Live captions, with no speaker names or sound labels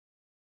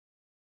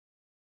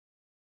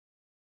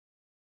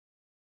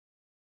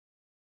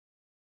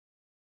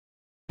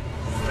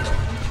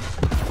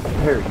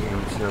Hey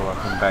gamers here,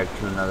 welcome back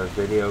to another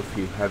video. If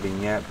you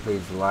haven't yet,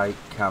 please like,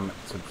 comment,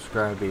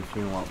 subscribe if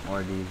you want more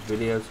of these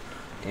videos.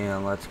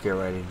 And let's get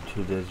right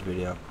into this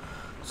video.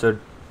 So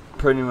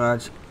pretty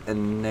much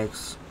in the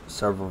next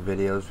several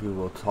videos we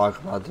will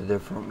talk about the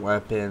different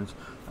weapons,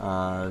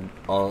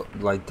 all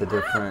like the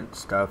different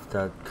stuff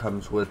that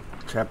comes with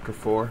chapter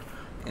 4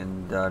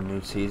 in the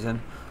new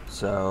season.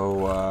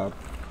 So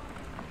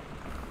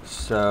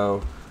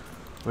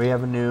we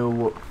have a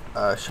new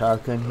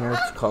shotgun here.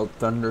 It's called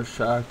Thunder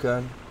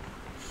Shotgun,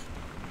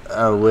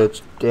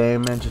 which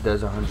damage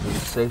does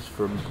 106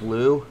 for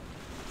blue,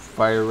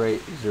 fire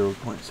rate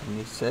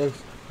 0.76,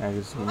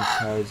 magazine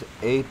size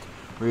 8,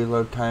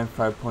 reload time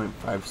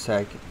 5.5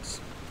 seconds.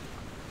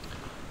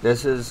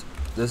 This is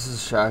a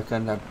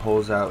shotgun that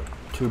pulls out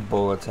 2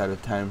 bullets at a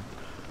time.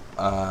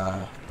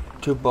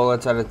 2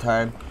 bullets at a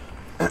time,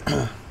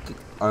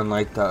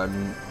 unlike the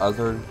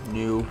other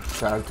new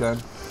shotgun.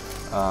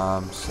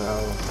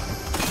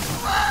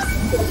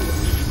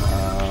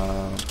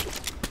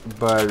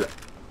 But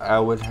I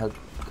would have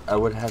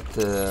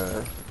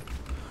to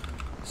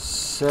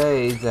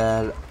say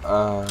that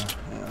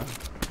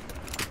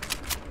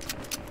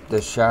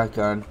the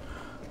shotgun,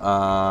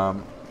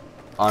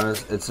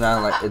 it's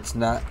not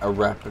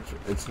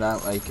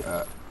like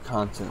a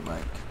constant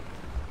like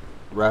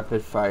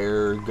rapid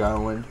fire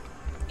going,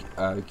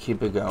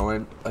 keep it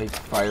going like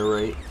fire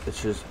rate.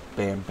 It's just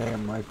bam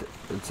bam, like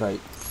it's like.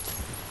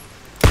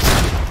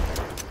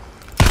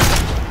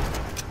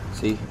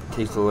 See, it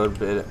takes a little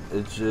bit.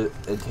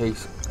 It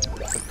takes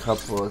a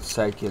couple of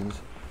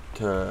seconds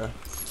to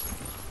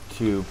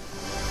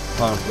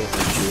pump it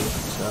and shoot.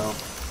 So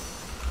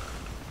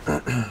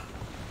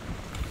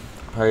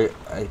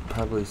I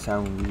probably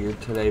sound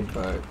weird today,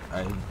 but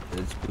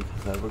it's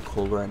because I have a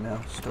cold right now.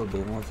 Still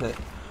dealing with it.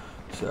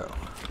 So,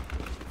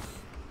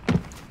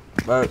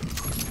 but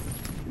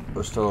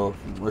we're still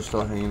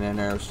hanging in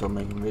there. We're still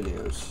making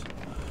videos.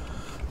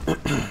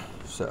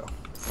 So.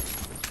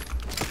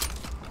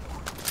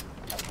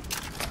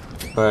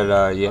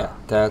 But yeah,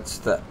 that's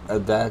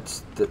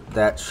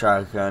that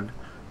shotgun.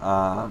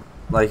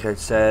 Like I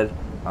said,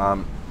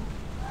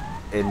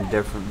 in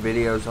different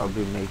videos, I'll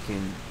be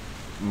making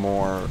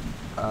more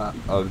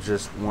of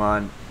just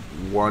one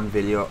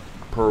video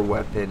per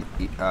weapon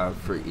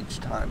for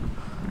each time.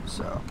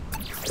 So,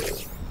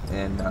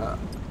 and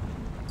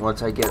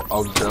once I get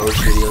all those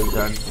videos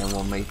done, then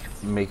we'll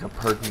make a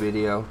perk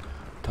video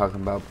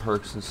talking about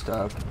perks and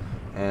stuff,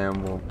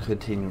 and we'll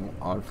continue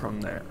on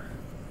from there.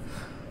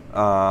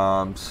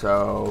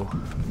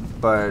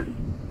 But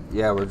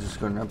yeah, we're just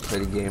gonna play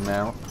the game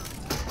out,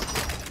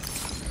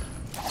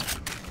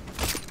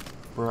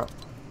 bro.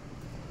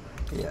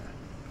 Yeah.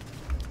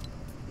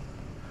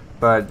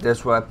 But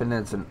this weapon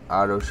is an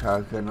auto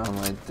shotgun,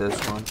 unlike this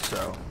one.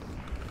 So,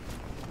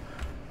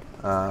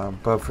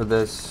 but for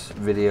this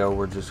video,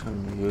 we're just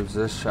gonna use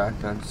this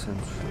shotgun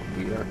since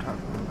we are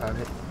talking about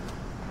it,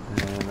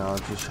 and I'll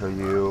just show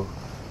you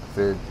if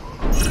it.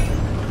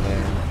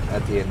 And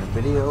at the end of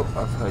the video,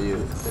 I'll tell you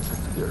if it's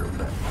good or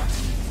bad.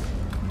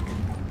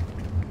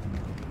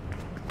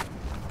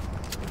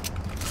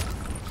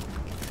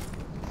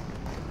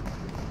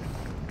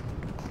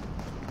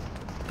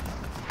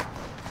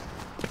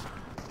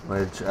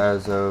 Which,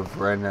 as of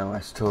right now, I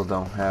still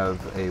don't have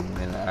a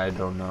minute. I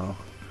don't know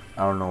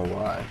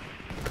why.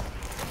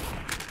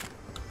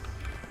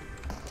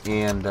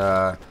 And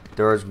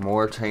there's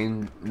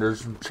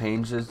some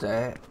changes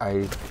that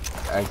I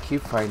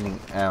keep finding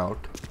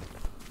out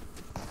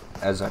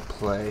as I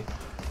play,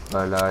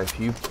 but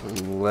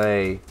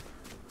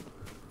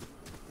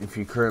if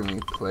you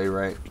currently play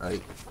right,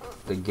 like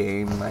the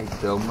game, like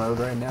build mode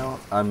right now,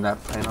 I'm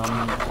not playing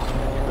on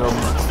build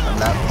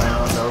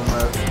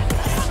mode,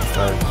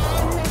 but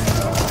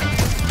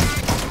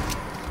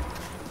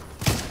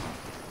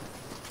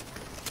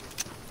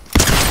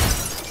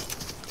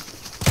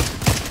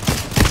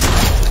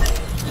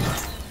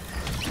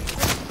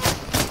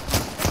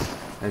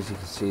as you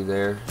can see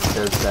there, it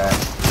does that.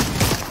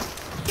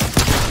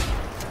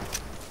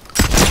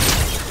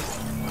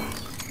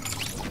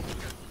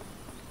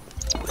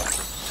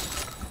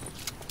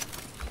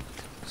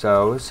 So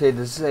I would say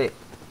this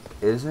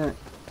isn't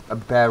a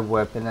bad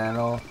weapon at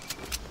all.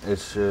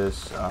 It's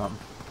just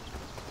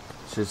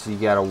you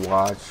gotta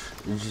watch.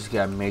 You just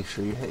gotta make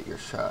sure you hit your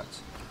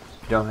shots.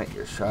 If you don't hit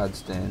your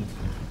shots, then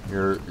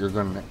you're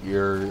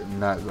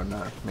not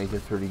gonna make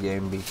it through the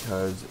game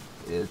because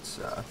it's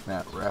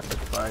not rapid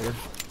fire,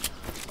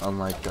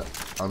 unlike the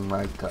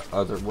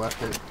other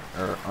weapon,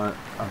 or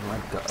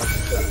unlike the other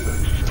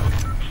weapon.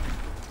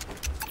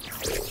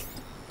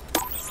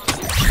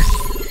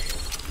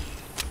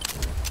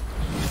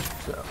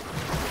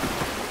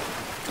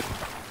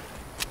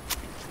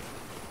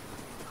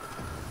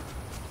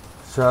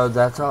 So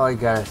that's all I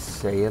gotta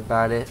say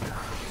about it.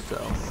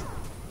 So,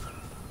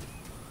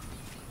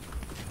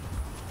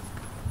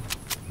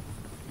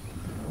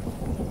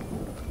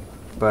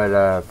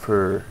 but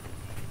for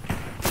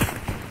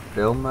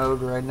build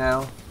mode right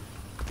now,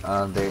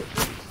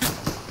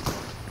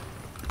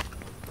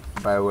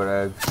 by what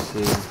I've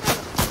seen,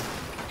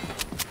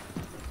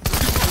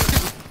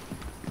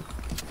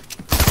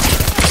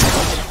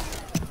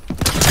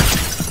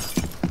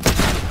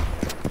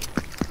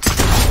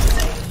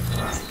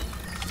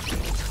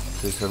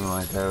 say something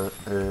like that.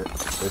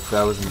 If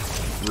that was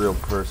a real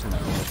person,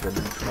 I would have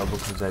been in trouble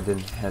because I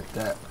didn't hit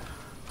that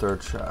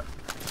third shot.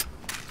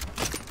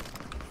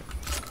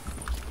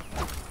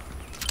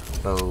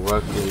 But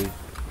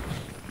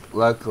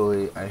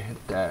luckily, I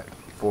hit that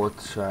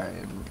fourth shot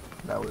and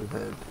that was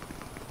it.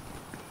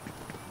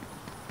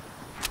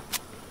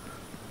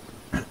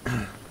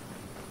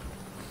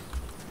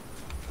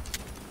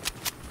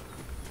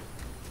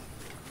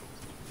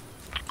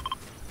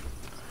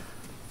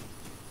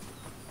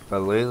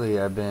 But lately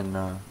I've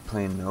been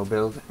playing no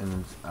build,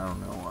 and I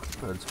don't know what,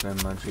 but it's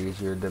been much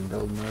easier than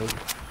build mode.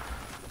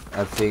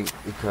 I think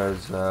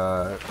because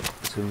it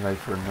seems like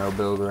for no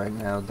build right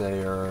now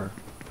they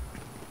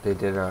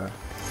did a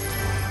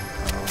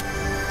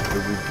they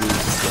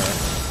reduced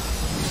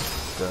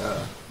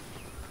the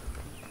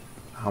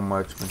how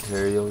much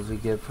materials you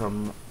get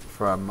from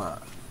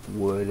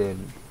wood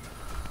and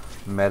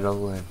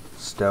metal and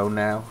stone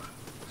now.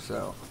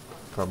 So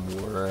from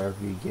wherever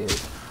you get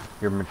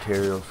your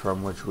materials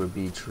from, which would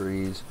be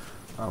trees,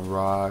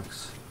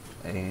 rocks,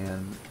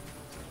 and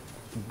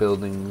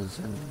buildings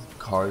and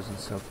cars and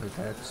stuff like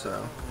that.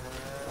 So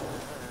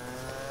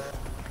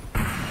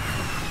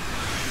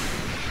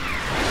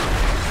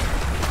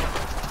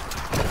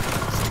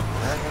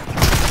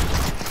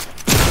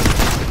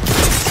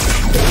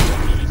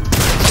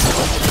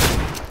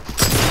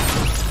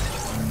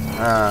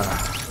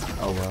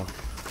oh well.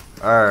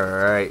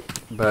 Alright,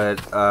 but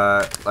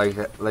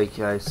like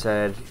I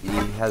said, you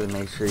have to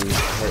make sure you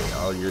hit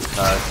all your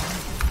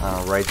shots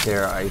right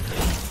there.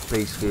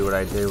 Basically what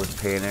I did was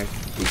panic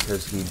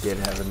because he did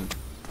have an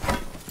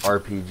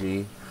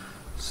RPG.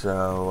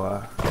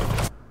 So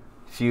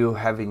if you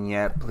haven't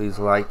yet, please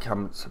like,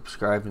 comment,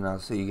 subscribe, and I'll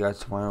see you guys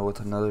tomorrow with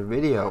another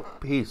video.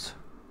 Peace.